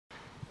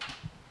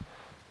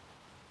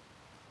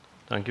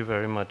Thank you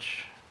very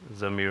much,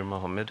 Zamir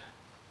Mohammed.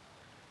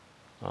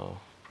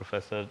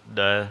 Professor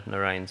Daya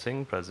Narayan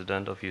Singh,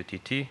 President of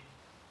UTT.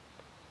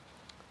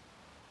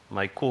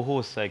 My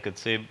co-hosts, I could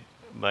say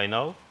by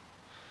now,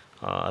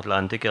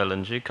 Atlantic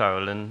LNG,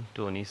 Carolyn,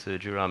 Tony,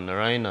 Sergio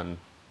Ramnarayan, and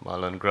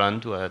Marlon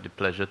Grant, who I had the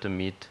pleasure to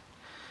meet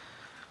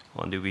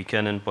on the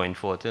weekend in Point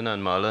Fortin.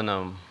 And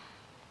Marlon,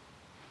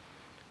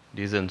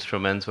 these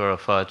instruments were a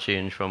far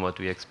change from what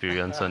we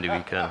experienced on the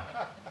weekend.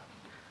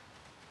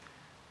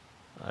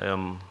 I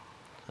am,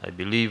 I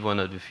believe, one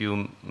of the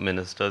few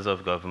ministers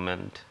of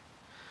government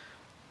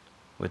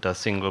with a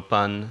single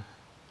pan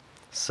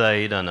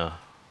side and a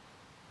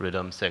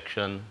rhythm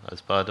section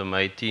as part of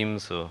my team,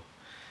 so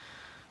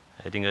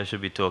I think I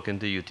should be talking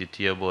to UTT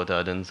about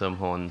adding some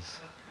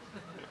horns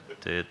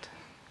to it.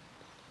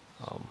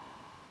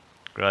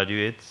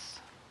 Graduates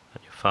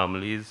and your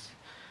families,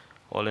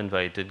 all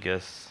invited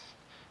guests,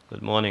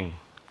 good morning.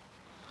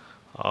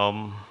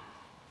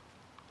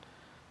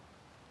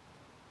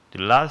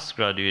 The last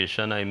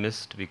graduation I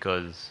missed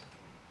because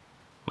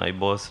my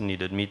boss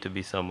needed me to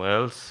be somewhere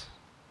else.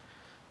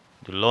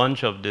 The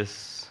launch of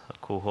this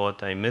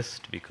cohort I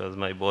missed because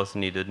my boss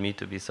needed me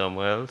to be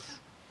somewhere else.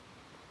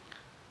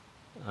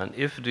 And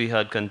if we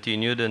had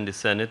continued in the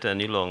Senate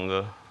any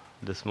longer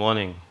this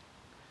morning,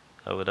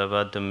 I would have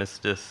had to miss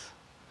this.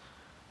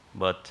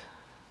 But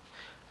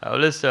I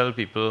always tell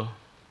people,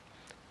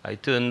 I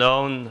turn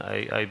down,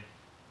 I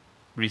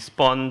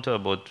respond to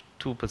about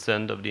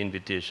 2% of the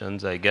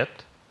invitations I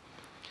get.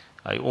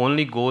 I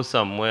only go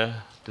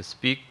somewhere to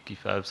speak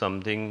if I have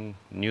something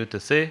new to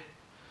say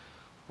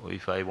or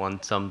if I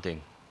want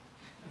something.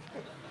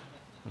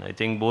 And I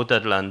think both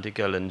Atlantic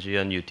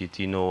LNG and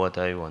UTT know what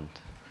I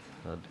want.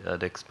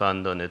 I'd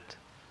expand on it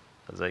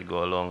as I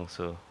go along.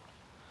 So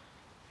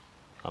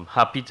I'm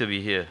happy to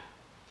be here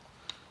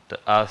to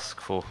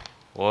ask for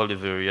all the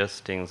various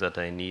things that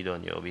I need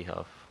on your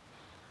behalf.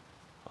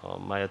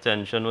 My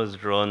attention was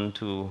drawn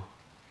to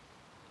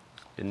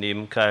the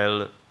name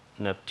Kyle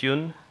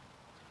Neptune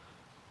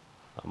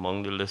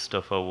among the list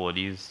of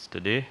awardees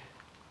today.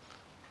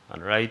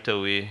 And right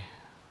away,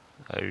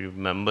 I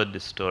remembered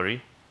the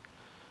story.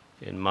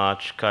 In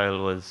March,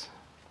 Kyle was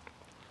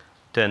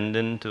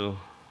tending to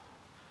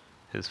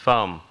his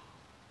farm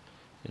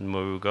in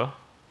Moruga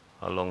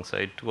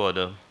alongside two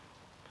other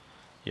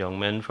young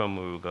men from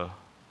Moruga,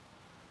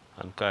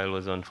 and Kyle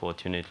was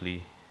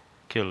unfortunately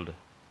killed.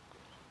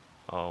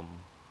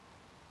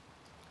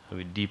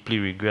 We deeply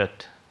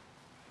regret.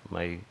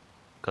 My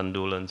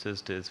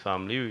condolences to his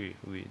family.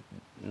 We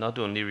not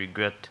only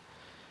regret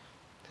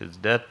his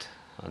death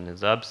and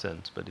his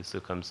absence, but the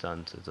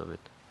circumstances of it.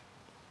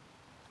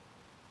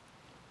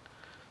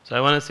 So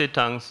I want to say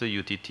thanks to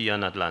UTT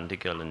and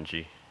Atlantic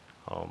LNG.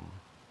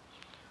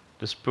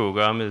 This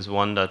program is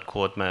one that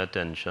caught my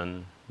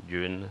attention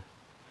during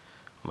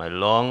my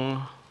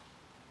long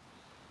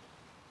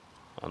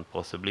and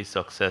possibly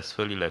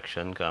successful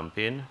election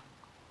campaign.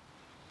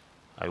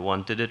 I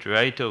wanted it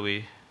right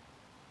away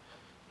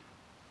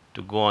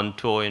to go on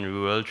tour in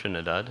rural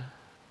Trinidad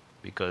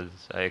because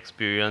I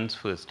experienced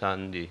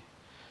firsthand the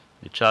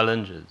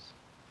challenges.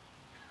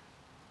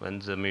 When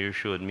Zamir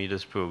showed me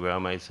this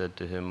program, I said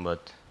to him,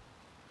 but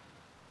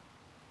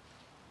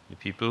the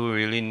people who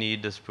really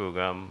need this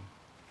program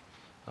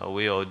are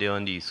way out there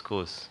on the East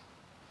Coast.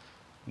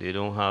 They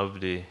don't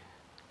have the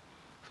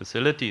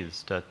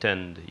facilities to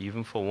attend,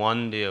 even for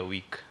one day a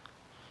week.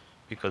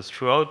 Because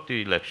throughout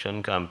the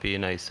election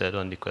campaign, I said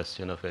on the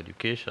question of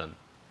education,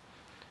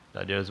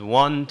 that there's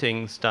one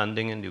thing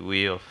standing in the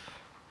way of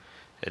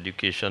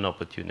education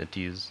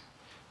opportunities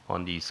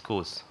on the East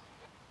Coast,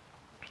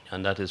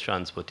 and that is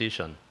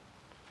transportation.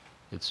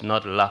 It's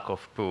not lack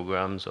of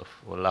programs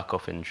or lack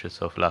of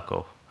interest or lack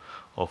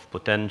of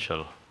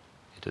potential.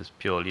 It is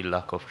purely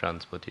lack of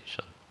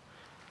transportation.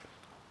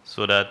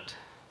 So that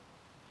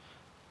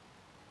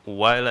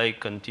while I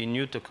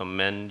continue to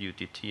commend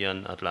UTT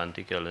and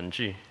Atlantic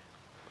LNG,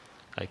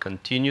 I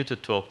continue to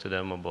talk to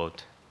them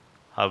about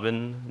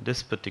having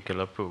this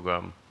particular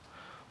program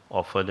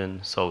offered in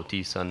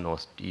Southeast and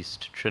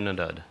Northeast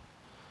Trinidad.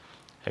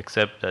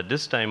 Except that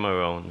this time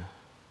around,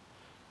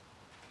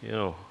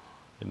 the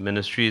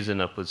ministry is in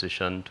a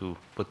position to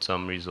put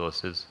some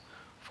resources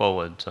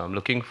forward. So I'm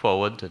looking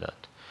forward to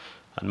that.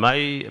 And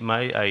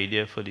my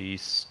idea for the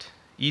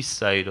east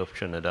side of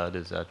Trinidad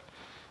is that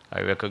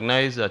I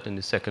recognize that in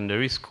the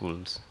secondary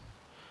schools,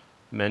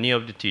 many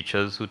of the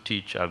teachers who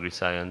teach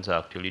agri-science are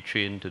actually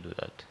trained to do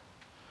that.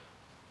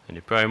 In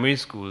the primary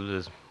schools,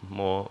 it's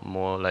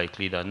more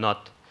likely than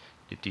not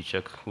the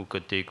teacher who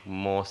could take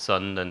more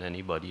sun than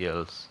anybody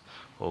else,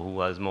 or who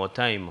has more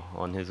time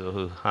on his or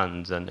her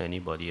hands than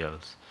anybody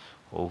else,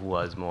 or who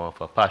has more of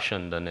a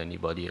passion than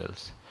anybody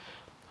else.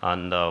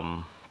 And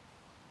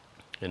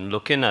in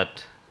looking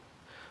at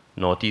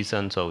Northeast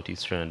and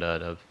Southeast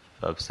Trinidad,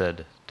 I've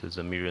said to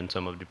Zamir in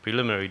some of the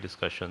preliminary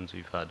discussions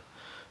we've had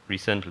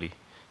recently,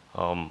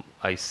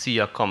 I see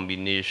a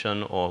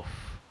combination of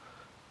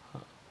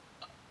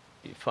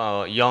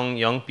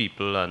young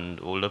people and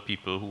older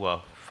people who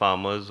are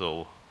farmers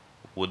or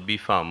would-be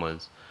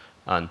farmers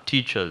and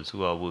teachers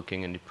who are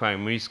working in the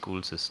primary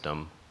school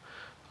system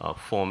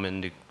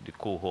forming the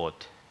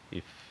cohort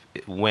if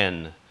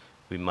when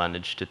we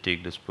manage to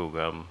take this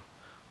program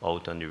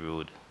out on the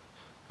road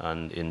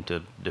and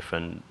into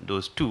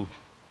those two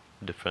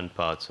different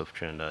parts of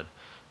Trinidad.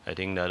 I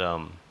think that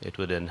it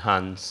would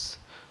enhance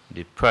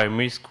the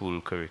primary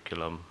school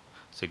curriculum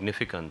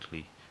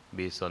significantly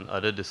based on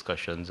other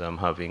discussions I'm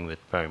having with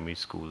primary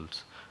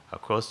schools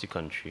across the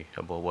country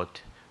about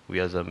what we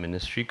as a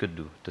ministry could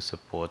do to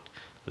support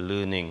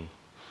learning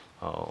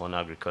on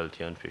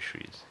agriculture and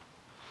fisheries.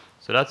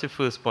 So that's the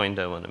first point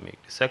I want to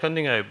make. The second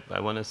thing I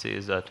want to say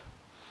is that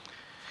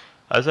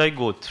as I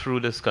go through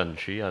this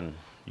country, and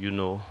you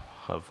know,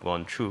 I've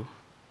gone through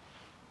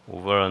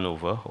over and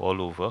over,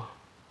 all over,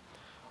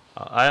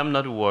 I am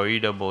not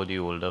worried about the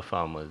older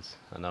farmers,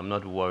 and I'm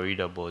not worried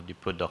about the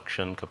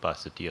production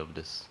capacity of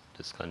this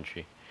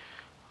country.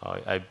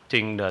 I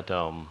think that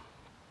the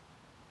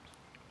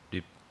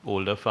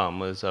older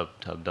farmers have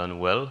done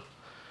well.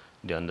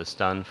 They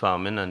understand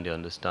farming and they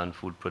understand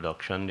food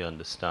production. They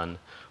understand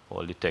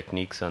all the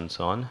techniques and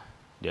so on.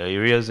 There are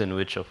areas in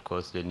which, of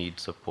course, they need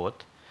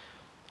support.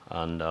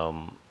 And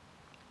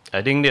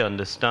I think they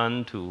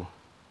understand too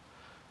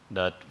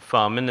that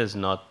farming is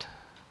not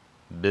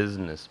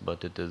business,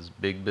 but it is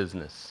big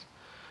business.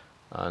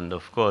 And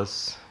of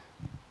course,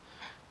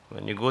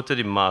 when you go to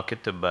the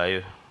market to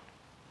buy,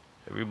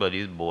 everybody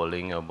is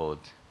bawling about,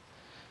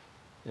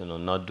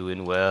 not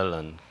doing well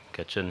and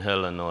catching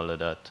hell and all of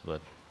that.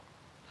 But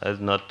that's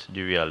not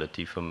the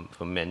reality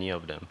for many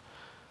of them.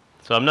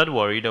 So I'm not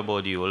worried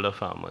about the older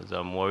farmers.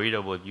 I'm worried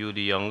about you,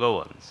 the younger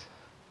ones.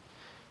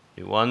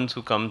 The ones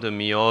who come to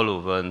me all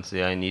over and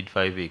say, I need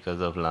 5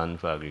 acres of land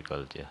for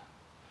agriculture.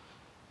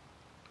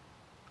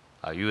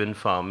 Are you in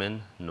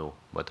farming? No,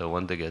 but I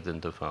want to get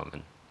into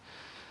farming.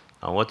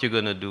 And what you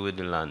going to do with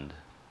the land?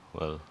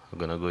 Well, I'm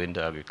going to go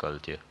into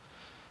agriculture.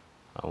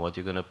 And what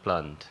you going to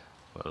plant?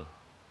 Well,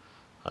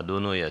 I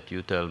don't know yet.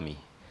 You tell me.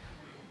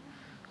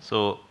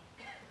 So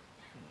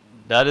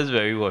that is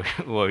very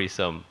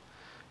worrisome.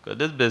 Because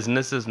this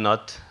business is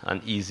not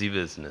an easy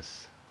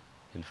business.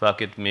 In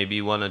fact, it may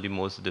be one of the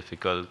most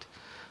difficult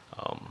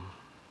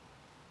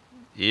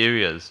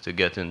areas to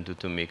get into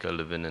to make a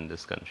living in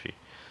this country.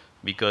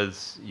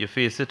 Because you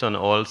face it on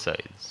all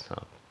sides.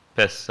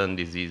 Pests and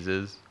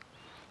diseases,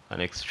 an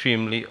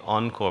extremely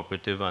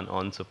uncooperative and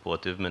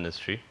unsupportive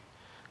ministry.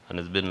 And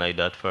it's been like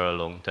that for a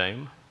long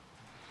time.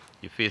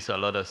 You face a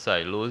lot of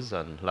silos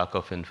and lack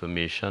of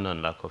information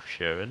and lack of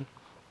sharing.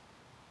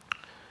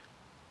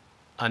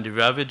 And the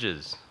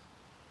ravages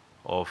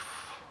of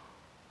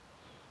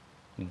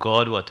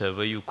God,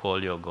 whatever you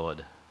call your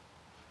God.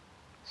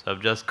 So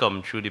I've just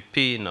come through the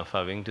pain of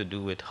having to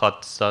do with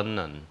hot sun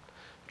and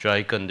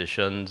dry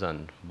conditions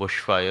and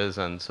bushfires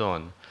and so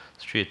on,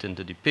 straight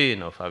into the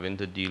pain of having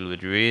to deal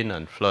with rain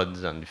and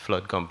floods and the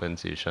flood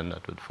compensation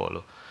that would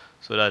follow.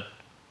 So that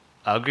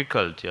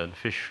agriculture and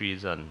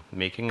fisheries and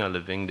making a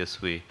living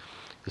this way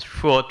is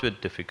fraught with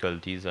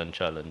difficulties and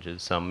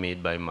challenges, some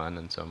made by man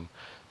and some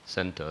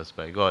sent to us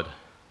by God.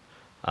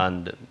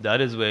 And that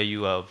is where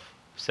you are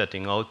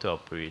setting out to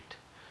operate.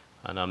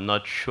 And I'm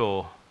not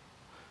sure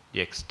the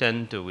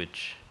extent to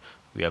which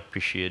we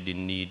appreciate the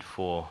need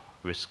for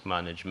risk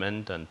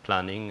management and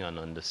planning and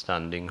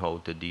understanding how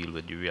to deal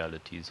with the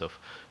realities of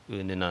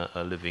earning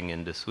a living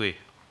in this way.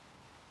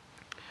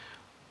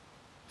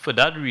 For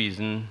that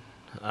reason,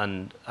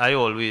 and I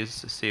always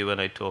say when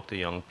I talk to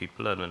young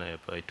people and when I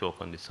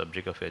talk on the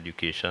subject of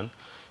education,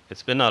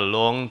 it's been a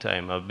long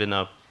time. I've been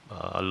a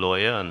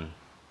lawyer and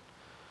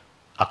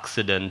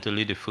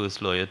accidentally the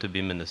first lawyer to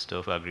be Minister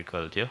of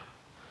Agriculture.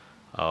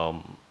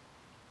 I've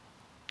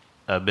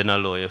been a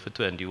lawyer for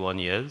 21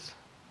 years.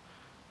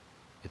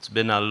 It's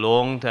been a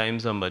long time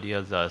somebody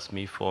has asked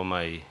me for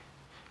my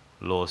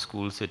law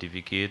school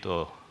certificate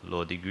or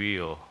law degree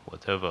or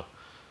whatever.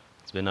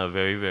 It's been a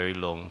very, very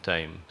long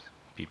time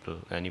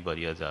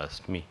anybody has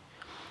asked me.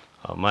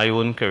 My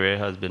own career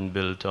has been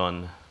built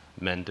on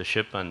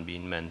mentorship and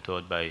being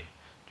mentored by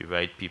the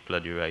right people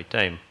at the right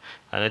time.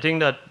 And I think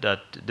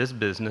that this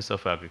business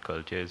of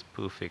agriculture is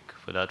perfect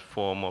for that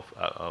form of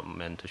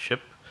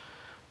mentorship,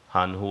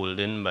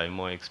 hand-holding by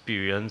more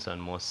experienced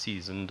and more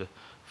seasoned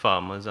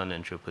farmers and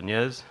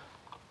entrepreneurs.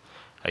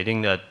 I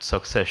think that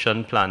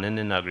succession planning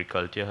in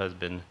agriculture has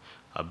been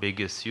a big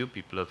issue.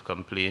 People have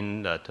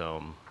complained that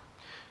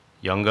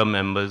younger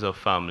members of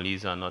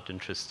families are not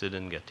interested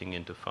in getting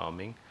into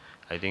farming.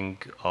 I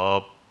think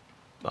our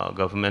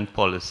government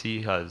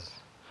policy has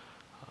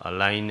a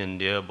line in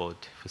there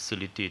about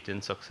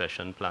facilitating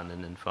succession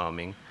planning in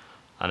farming.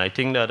 And I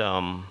think that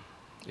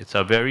it's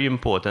a very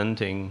important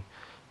thing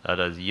that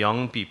as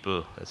young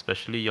people,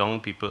 especially young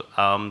people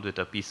armed with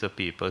a piece of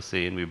paper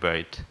saying we're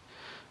bright,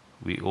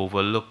 we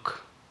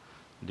overlook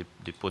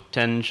the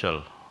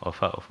potential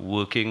of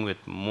working with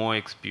more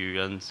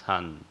experienced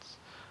hands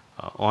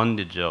on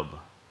the job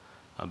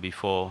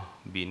before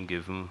being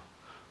given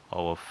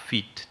our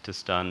feet to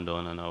stand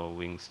on and our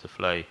wings to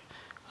fly.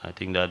 I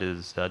think that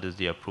is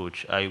the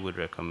approach I would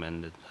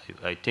recommend.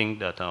 I think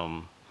that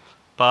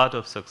part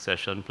of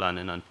succession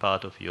planning and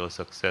part of your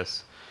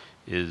success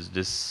is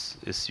this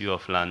issue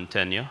of land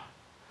tenure.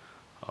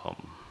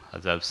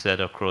 As I've said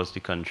across the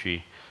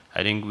country,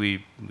 I think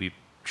we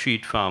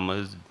treat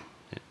farmers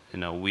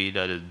in a way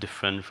that is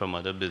different from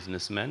other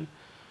businessmen.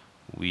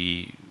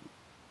 We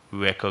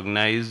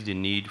recognize the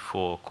need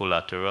for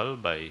collateral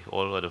by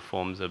all other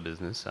forms of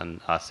business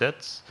and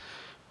assets.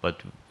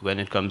 But when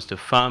it comes to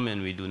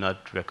farming, we do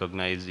not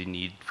recognize the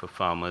need for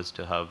farmers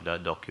to have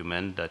that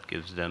document that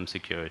gives them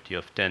security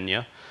of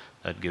tenure,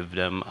 that gives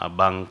them a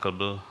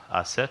bankable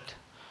asset,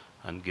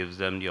 and gives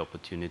them the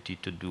opportunity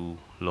to do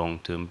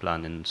long-term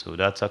planning. So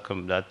that's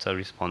a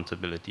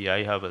responsibility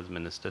I have as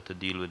minister to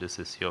deal with this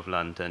issue of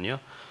land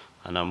tenure,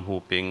 and I'm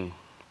hoping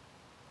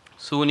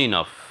soon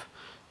enough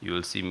you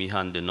will see me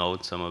handing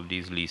out some of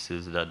these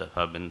leases that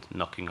have been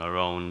knocking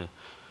around,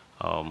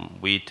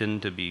 waiting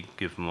to be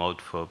given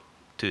out for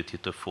 30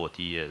 to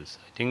 40 years.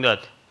 I think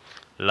that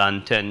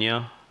land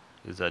tenure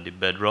is at the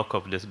bedrock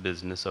of this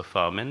business of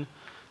farming,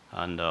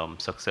 and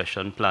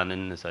succession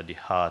planning is at the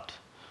heart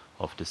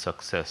of the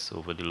success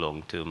over the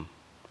long term.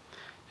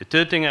 The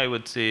third thing I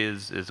would say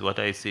is what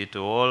I say to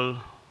all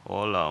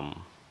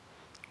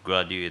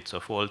graduates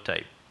of all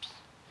types.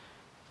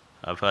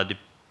 I've had the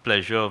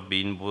pleasure of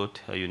being both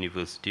a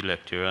university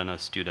lecturer and a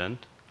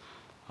student.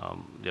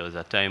 There was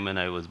a time when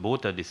I was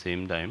both at the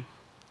same time.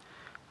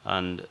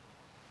 And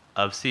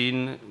I've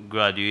seen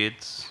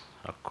graduates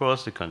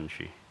across the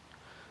country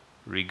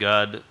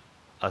regard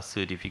a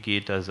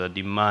certificate as a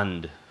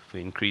demand for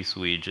increased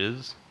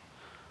wages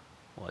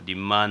or a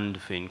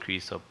demand for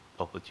increased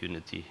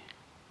opportunity.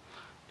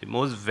 The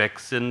most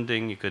vexing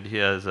thing you could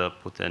hear as a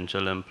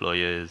potential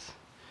employer is,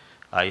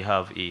 I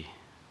have A.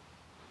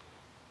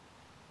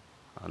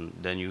 And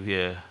then you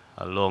hear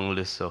a long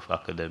list of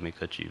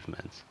academic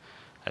achievements.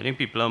 I think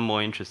people are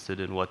more interested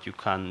in what you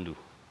can do.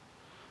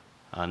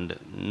 And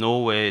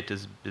nowhere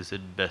is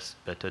it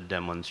better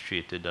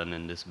demonstrated than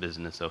in this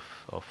business of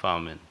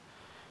farming.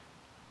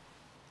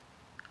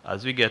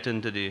 As we get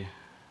into the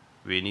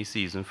rainy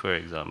season, for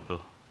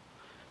example,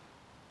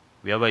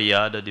 we have a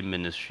yard at the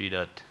ministry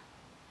that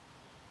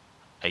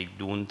I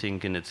don't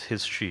think in its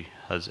history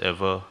has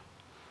ever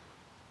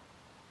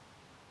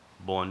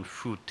borne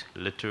fruit,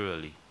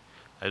 literally.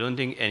 I don't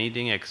think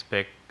anything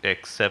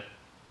except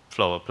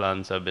flower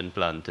plants have been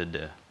planted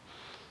there.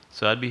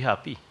 So I'd be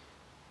happy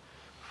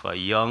for a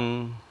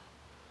young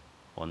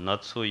or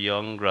not so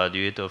young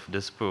graduate of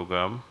this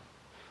program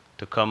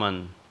to come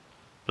and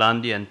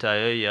plant the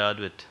entire yard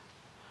with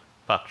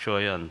pak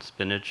choy and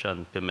spinach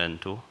and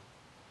pimento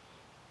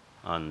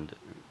and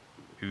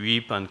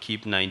reap and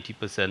keep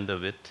 90%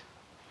 of it,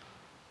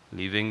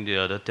 leaving the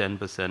other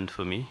 10%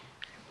 for me.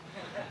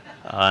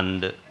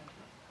 And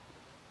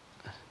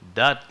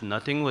that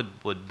nothing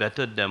would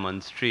better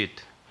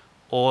demonstrate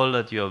all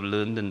that you have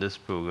learned in this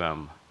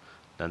program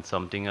than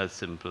something as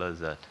simple as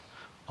that,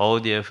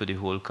 out there for the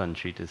whole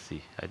country to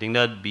see. I think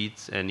that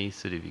beats any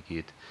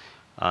certificate.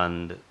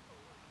 And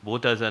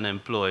both as an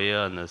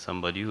employer and as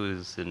somebody who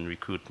is in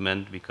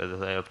recruitment,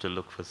 because I have to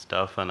look for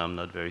staff and I'm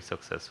not very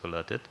successful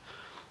at it,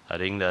 I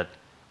think that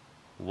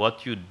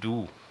what you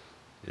do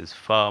is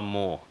far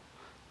more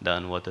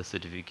than what a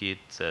certificate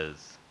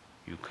says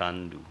you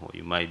can do or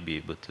you might be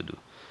able to do.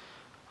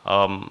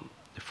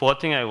 The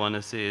fourth thing I want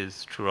to say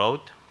is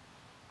throughout,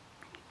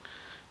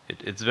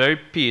 it's very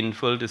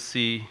painful to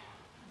see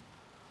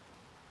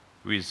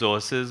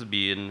resources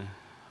being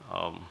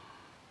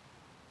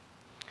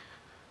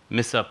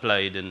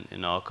misapplied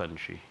in our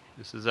country.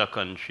 This is a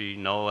country,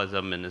 now as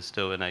a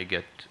minister, when I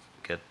get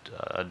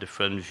a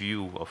different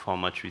view of how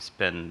much we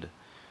spend,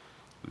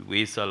 we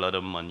waste a lot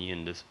of money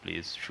in this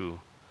place through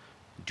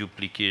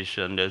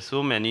duplication. There's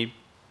so many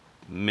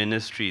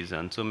ministries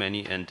and so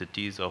many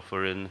entities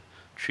offering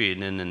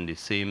training in the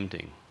same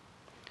thing.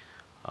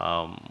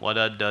 What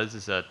that does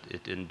is that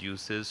it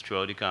induces,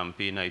 throughout the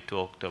campaign, I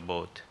talked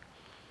about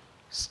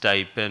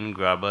stipend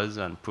grabbers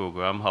and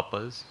program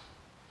hoppers,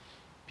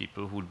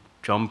 people who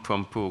jump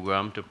from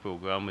program to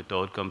program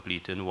without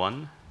completing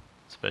one,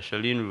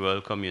 especially in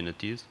rural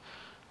communities,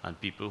 and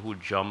people who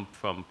jump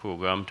from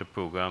program to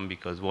program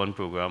because one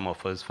program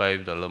offers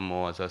 $5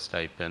 more as a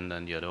stipend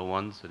than the other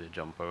one, so they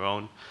jump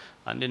around,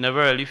 and they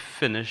never really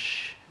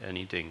finish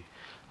anything.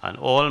 And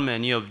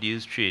many of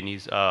these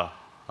trainees are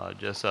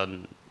just a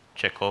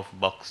check-off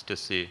box to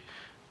say,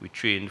 we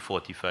trained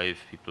 45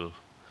 people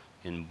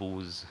in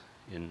booze,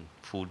 in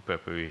food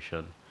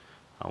preparation.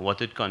 And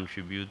what it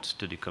contributes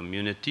to the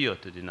community or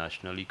to the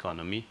national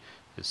economy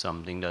is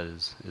something that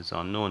is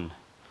unknown.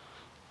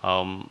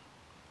 And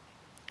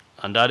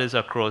that is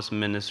across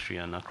ministry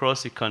and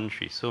across the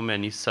country. So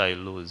many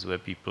silos where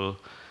people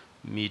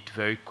meet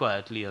very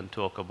quietly and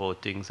talk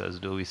about things as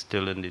though we're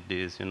still in the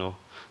days,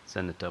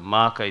 Senator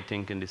Mark, I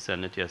think, in the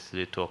Senate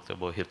yesterday talked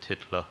about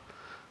Hitler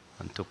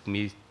and took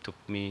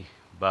me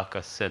back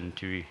a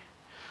century.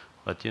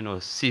 But,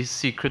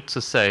 secret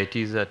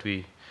societies that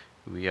we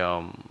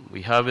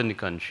have in the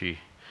country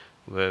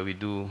where we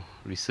do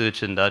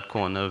research in that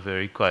corner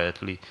very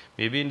quietly,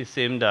 maybe in the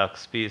same dark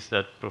space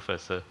that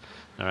Professor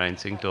Narayan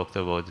Singh talked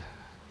about,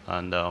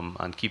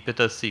 and keep it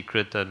a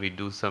secret, and we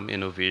do some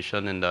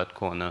innovation in that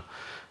corner.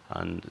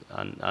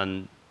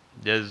 And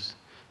there's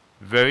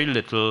very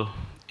little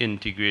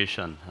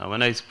integration. And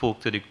when I spoke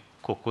to the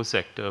cocoa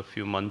sector a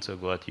few months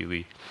ago at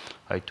UE,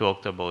 I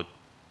talked about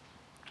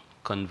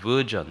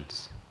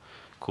convergence,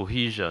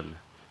 cohesion,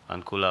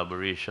 and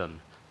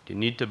collaboration. They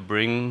need to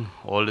bring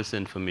all this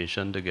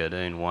information together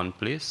in one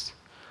place,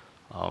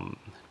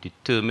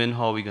 determine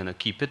how we're going to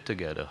keep it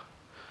together,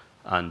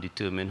 and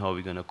determine how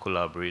we're going to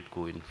collaborate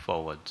going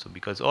forward. So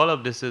because all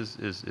of this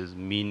is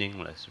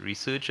meaningless.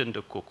 Research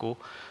into cocoa,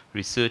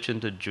 research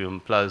into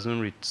germplasm,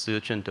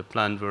 research into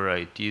plant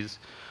varieties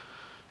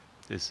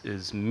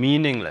is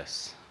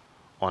meaningless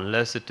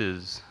unless it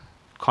is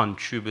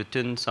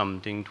contributing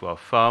something to a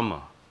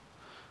farmer.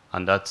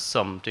 And that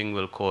something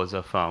will cause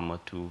a farmer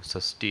to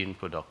sustain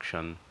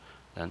production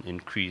and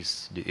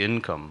increase the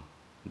income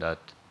that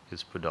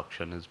his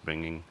production is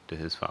bringing to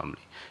his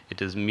family.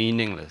 It is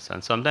meaningless.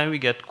 And sometimes we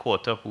get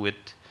caught up with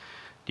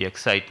the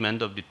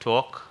excitement of the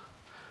talk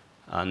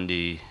and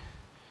the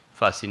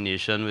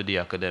fascination with the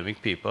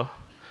academic paper,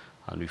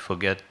 and we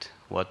forget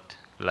what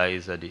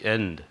lies at the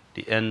end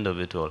of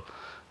it all.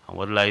 And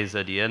what lies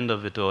at the end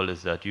of it all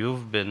is that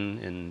you've been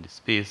in the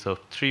space of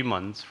 3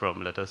 months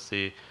from, let us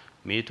say,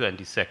 May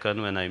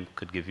 22nd, when I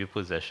could give you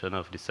possession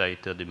of the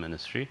site of the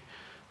ministry,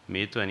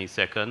 May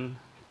 22nd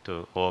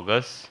to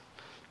August,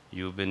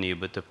 you've been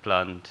able to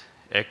plant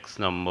X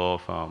number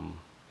of,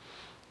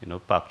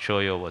 pak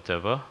choy or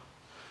whatever.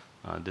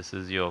 This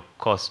is your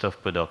cost of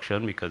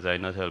production because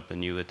I'm not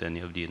helping you with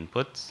any of the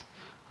inputs.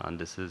 And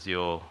this is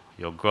your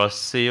gross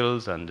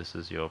sales, and this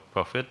is your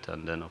profit.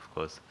 And then, of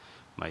course,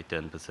 my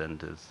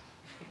 10%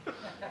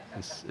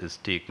 is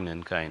taken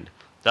in kind.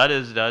 That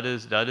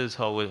is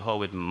how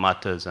it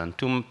matters. And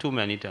too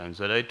many times,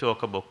 when I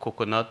talk about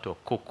coconut or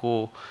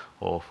cocoa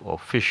or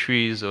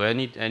fisheries or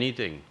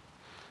anything,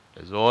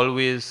 there's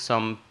always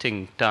some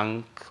think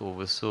tank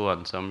over so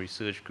and some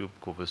research group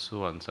over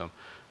so and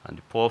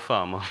the poor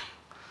farmer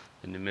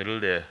in the middle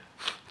there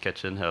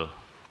catching hell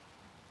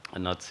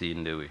and not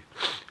seeing their way.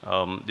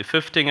 The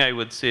fifth thing I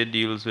would say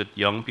deals with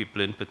young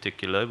people in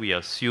particular. We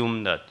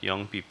assume that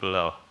young people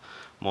are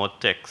more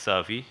tech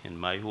savvy. In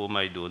my home,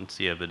 I don't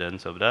see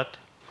evidence of that.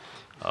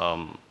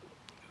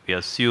 We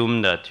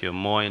assume that you're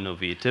more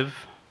innovative.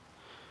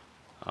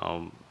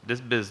 This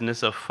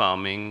business of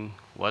farming,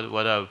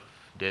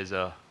 there's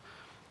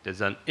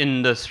an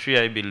industry,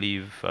 I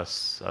believe, a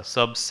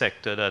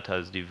subsector that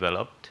has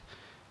developed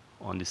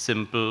on the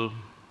simple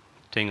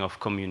thing of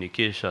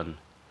communication.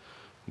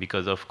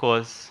 Because, of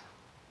course,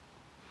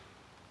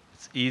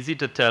 it's easy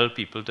to tell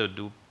people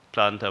to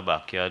plant a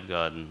backyard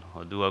garden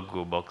or do a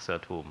grow box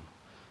at home.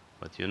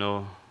 But you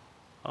know,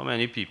 how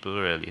many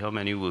people really, how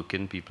many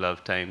working people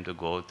have time to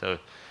go out to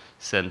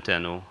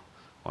Centeno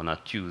on a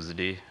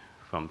Tuesday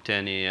from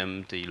 10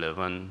 a.m. to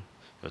 11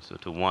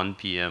 to 1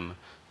 p.m.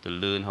 to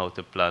learn how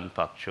to plant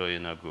pak choy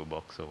in a grow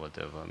box or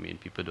whatever? I mean,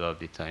 people don't have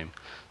the time.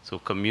 So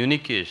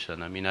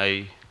communication, I mean,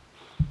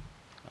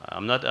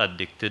 I'm not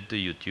addicted to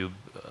YouTube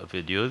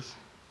videos,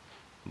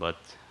 but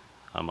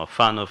I'm a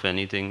fan of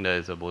anything that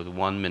is about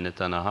 1.5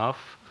 minutes.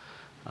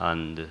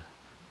 And,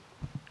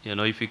 you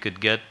know, if you could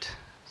get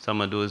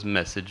some of those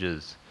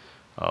messages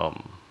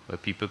where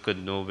people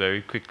could know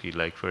very quickly,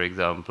 like, for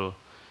example,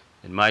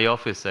 in my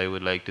office, I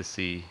would like to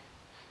see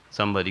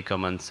somebody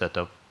come and set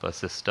up a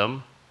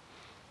system,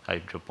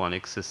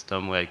 hydroponic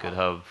system, where I could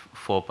have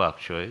 4 pak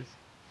choys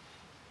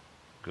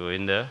go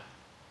in there,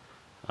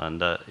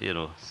 and you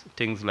know,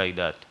 things like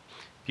that.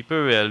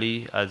 People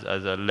really, as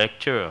a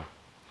lecturer,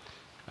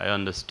 I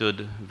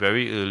understood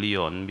very early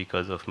on,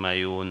 because of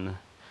my own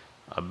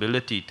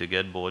ability to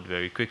get bored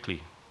very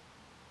quickly,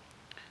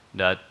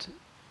 that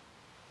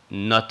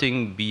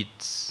nothing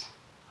beats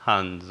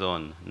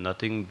hands-on,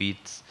 nothing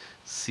beats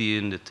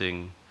seeing the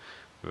thing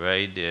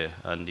right there,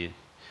 and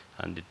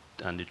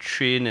the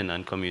training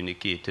and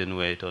communicating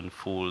where it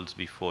unfolds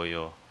before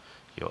your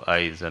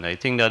eyes. And I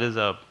think that is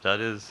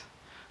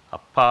a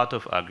part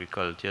of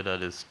agriculture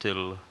that is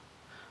still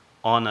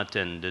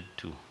unattended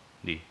to,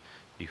 the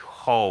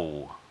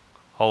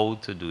how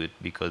to do it,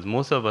 because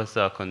most of us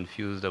are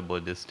confused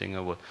about this thing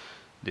about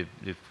the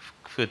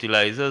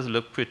fertilizers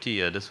look pretty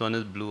here. This one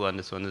is blue and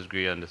this one is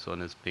gray and this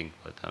one is pink,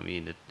 but I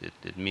mean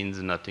it means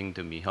nothing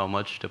to me. How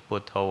much to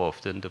put, how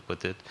often to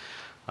put it,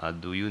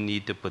 do you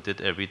need to put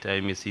it every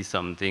time you see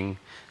something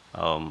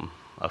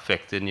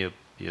affecting your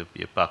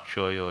pak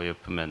choy or your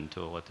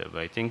pimento or whatever?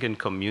 I think in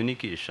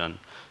communication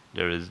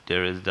there is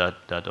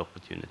that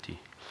opportunity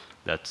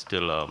that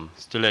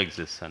still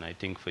exists, and I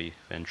think for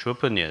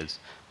entrepreneurs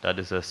that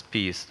is a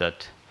space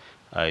that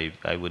I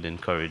would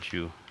encourage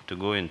you to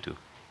go into.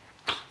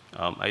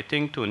 I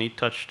think Tony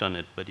touched on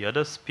it, but the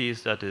other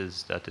space that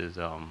is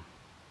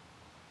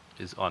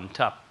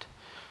untapped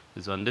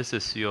is on this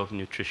issue of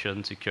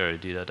nutrition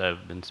security that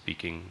I've been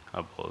speaking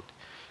about.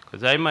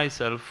 Because I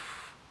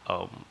myself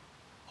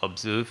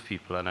observe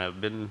people, and I've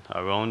been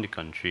around the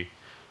country,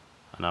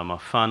 and I'm a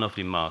fan of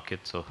the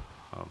markets, of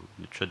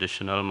the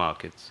traditional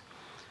markets.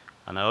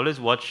 And I always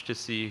watch to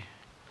see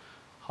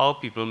how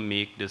people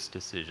make this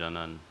decision.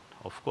 And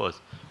of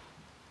course,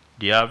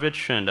 the average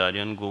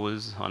Trinidadian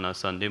goes on a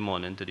Sunday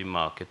morning to the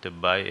market to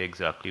buy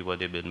exactly what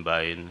they've been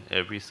buying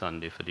every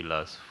Sunday for the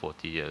last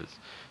 40 years.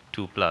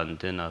 Two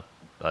plantain, a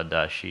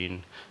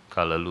dasheen,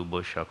 callaloo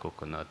bush, a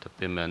coconut, a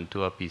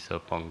pimento, a piece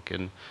of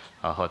pumpkin,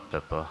 a hot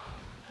pepper,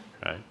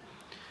 right?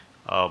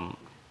 Um,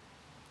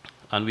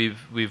 and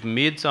we've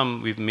made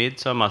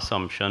some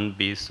assumption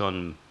based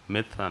on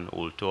myth and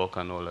old talk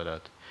and all of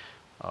that.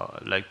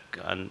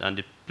 And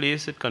the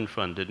place it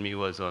confronted me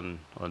was on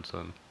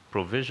some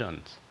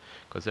provisions,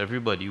 because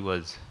everybody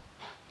was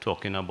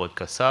talking about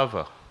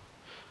cassava,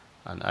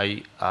 and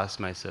I asked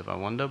myself, I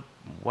wonder,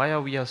 why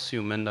are we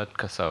assuming that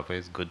cassava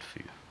is good for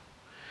you?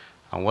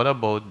 And what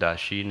about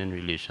dasheen in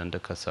relation to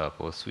cassava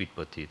or sweet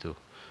potato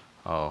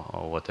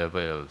or whatever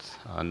else?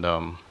 And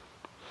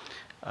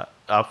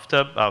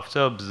after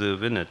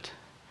observing it,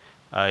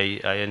 I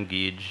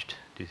engaged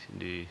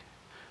the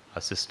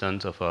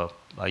assistance of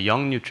a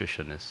young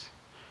nutritionist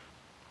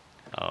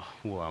uh,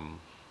 who, um,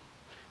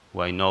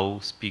 who I now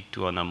speak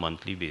to on a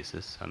monthly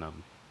basis, and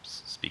I'm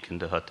speaking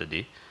to her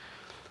today,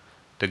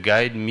 to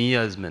guide me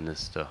as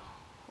minister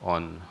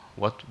on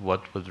what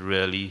was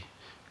really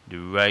the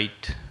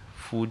right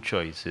food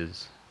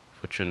choices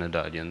for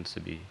Trinidadians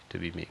to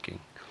be making.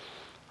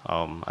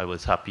 I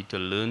was happy to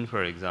learn,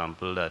 for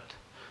example, that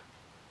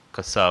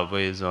cassava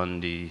is on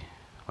the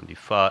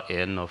far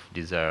end of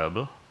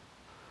desirable.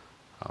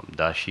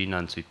 Dasheen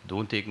and sweet,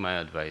 don't take my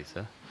advice.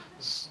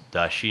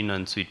 Dasheen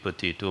and sweet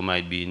potato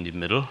might be in the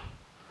middle,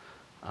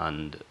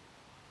 and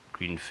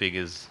green fig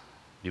is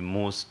the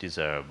most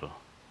desirable.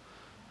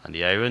 And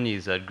the irony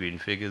is that green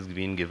fig is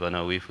being given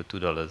away for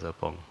 $2 a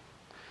pound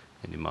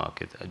in the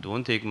market. I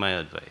don't take my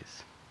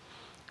advice.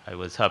 I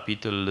was happy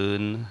to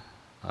learn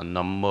a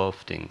number of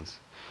things.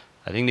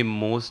 I think the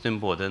most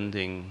important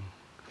thing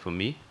for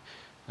me,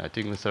 I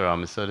think Mr.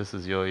 Ramisa, this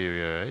is your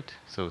area, right?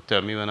 So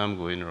tell me when I'm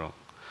going wrong.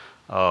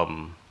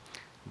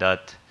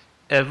 That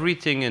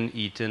everything in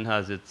eating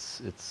has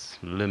its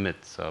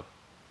limits. A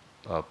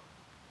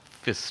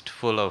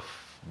fistful of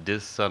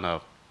this and a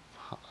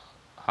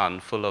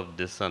handful of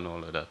this and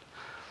all of that.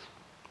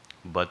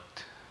 But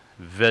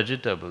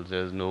vegetables,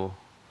 there's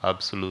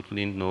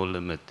absolutely no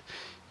limit.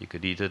 You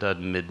could eat it at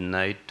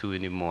midnight, 2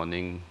 in the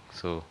morning.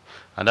 So,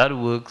 and that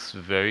works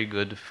very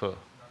good for,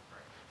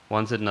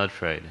 once it's not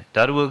fried.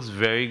 That works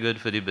very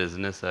good for the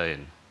business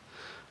side.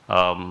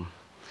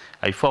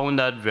 I found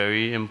that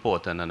very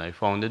important, and I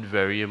found it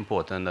very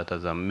important that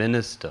as a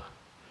minister,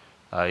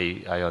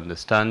 I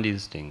understand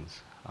these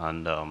things.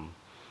 And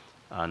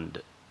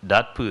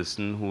that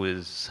person who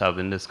is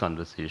having this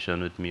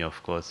conversation with me,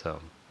 of course,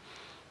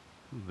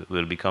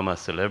 will become a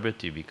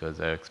celebrity, because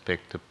I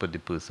expect to put the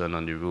person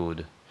on the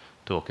road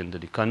talking to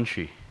the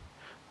country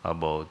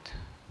about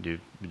the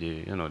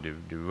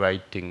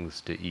right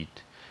things to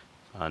eat.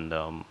 And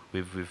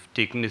we've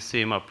taken the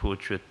same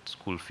approach with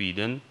school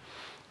feeding.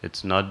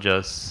 It's not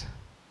just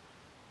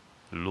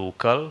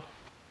local,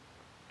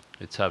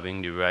 it's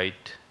having the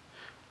right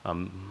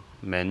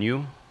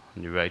menu,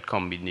 the right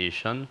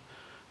combination,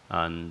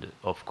 and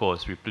of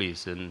course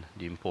replacing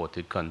the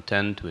imported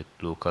content with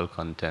local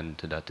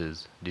content that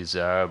is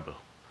desirable,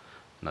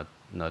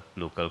 not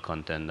local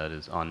content that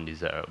is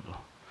undesirable.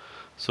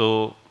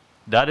 So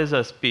that is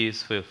a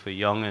space for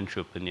young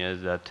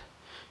entrepreneurs that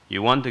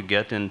you want to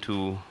get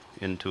into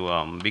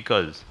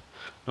because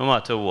no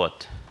matter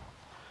what,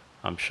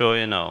 I'm sure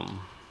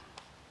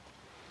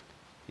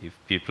if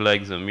people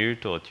like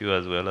Zamir taught you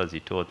as well as he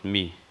taught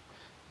me,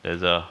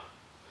 there's a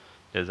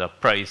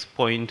price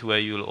point where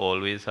you'll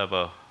always have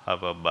a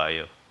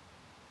buyer.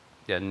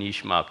 There are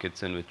niche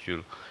markets in which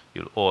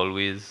you'll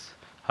always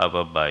have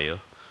a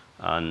buyer,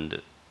 and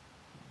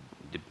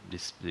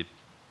the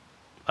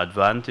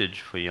advantage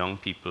for young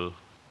people,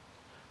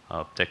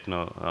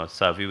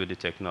 savvy with the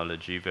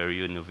technology,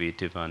 very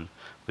innovative, and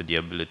with the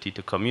ability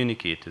to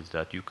communicate, is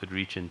that you could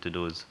reach into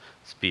those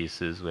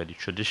spaces where the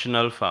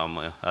traditional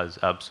farmer has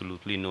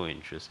absolutely no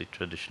interest. The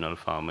traditional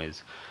farmer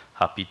is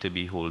happy to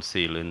be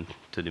wholesaling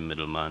to the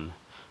middleman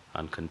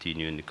and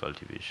continuing the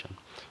cultivation.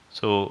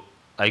 So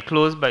I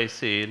close by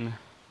saying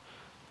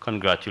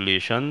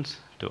congratulations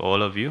to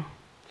all of you.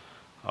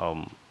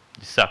 The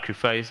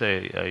sacrifice,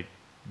 I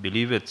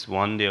believe it's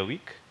 1 day a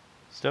week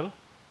still.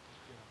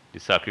 The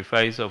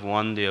sacrifice of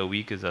 1 day a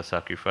week is a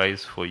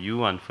sacrifice for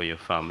you and for your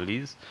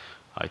families.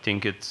 I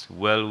think it's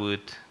well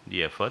worth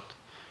the effort.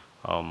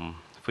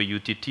 For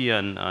UTT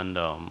and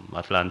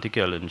Atlantic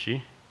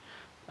LNG,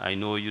 I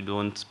know you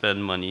don't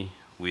spend money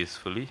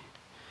wastefully.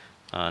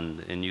 And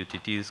in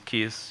UTT's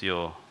case,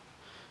 your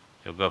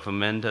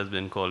government has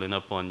been calling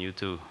upon you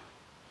to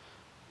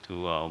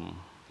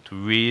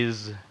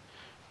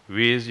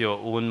raise your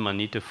own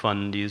money to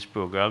fund these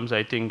programs.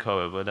 I think,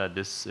 however, that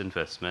this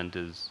investment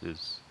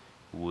is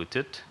worth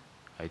it.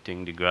 I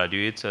think the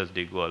graduates, as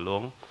they go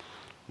along,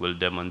 will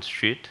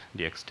demonstrate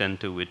the extent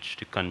to which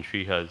the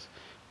country has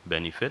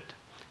benefit.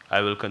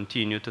 I will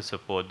continue to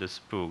support this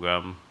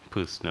program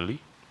personally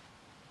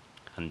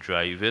and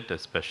drive it,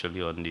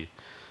 especially on the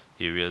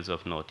areas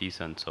of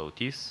Northeast and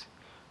Southeast.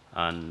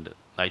 And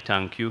I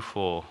thank you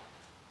for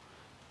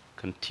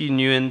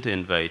continuing to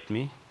invite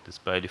me,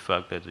 despite the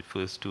fact that the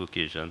first two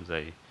occasions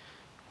I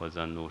was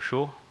on no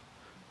show.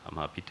 I'm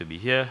happy to be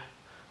here.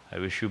 I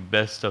wish you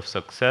best of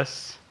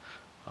success.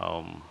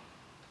 Um,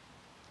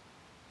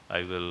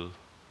 I will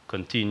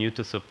continue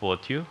to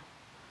support you.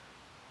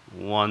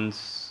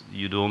 Once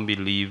you don't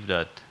believe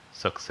that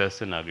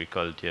success in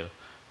agriculture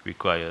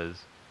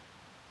requires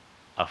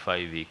a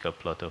 5-acre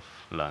plot of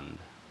land,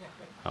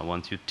 and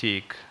once you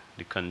take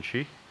the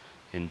country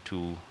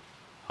into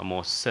a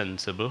more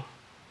sensible,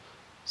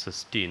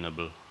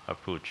 sustainable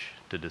approach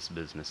to this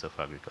business of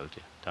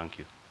agriculture. Thank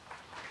you.